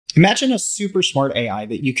Imagine a super smart AI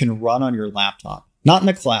that you can run on your laptop, not in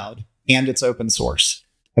the cloud, and it's open source.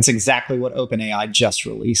 That's exactly what OpenAI just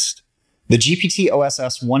released. The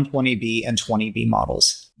gpt-oss 120B and 20B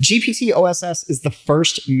models. gpt-oss is the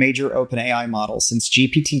first major OpenAI model since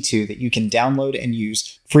GPT-2 that you can download and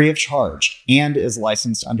use free of charge and is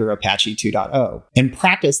licensed under Apache 2.0. In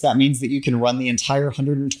practice, that means that you can run the entire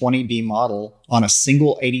 120B model on a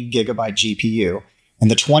single 80GB GPU, and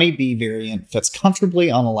the 20B variant fits comfortably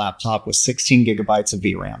on a laptop with 16GB of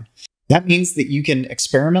VRAM. That means that you can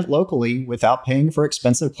experiment locally without paying for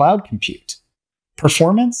expensive cloud compute.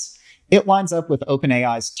 Performance? It lines up with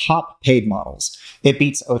OpenAI's top paid models. It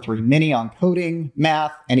beats O3 Mini on coding,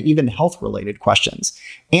 math, and even health-related questions.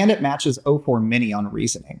 And it matches O4 Mini on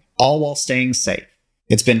reasoning, all while staying safe.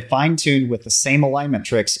 It's been fine-tuned with the same alignment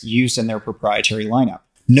tricks used in their proprietary lineup.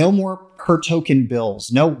 No more per-token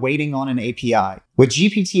bills, no waiting on an API. With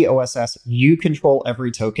gpt-oss, you control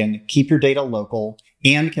every token, keep your data local,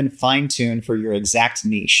 and can fine-tune for your exact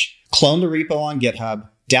niche. Clone the repo on GitHub,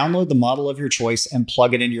 download the model of your choice, and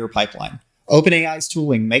plug it into your pipeline. OpenAI's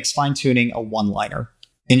tooling makes fine-tuning a one-liner.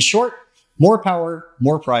 In short, more power,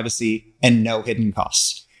 more privacy, and no hidden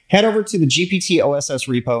costs. Head over to the gpt-oss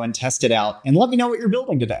repo and test it out, and let me know what you're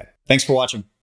building today. Thanks for watching.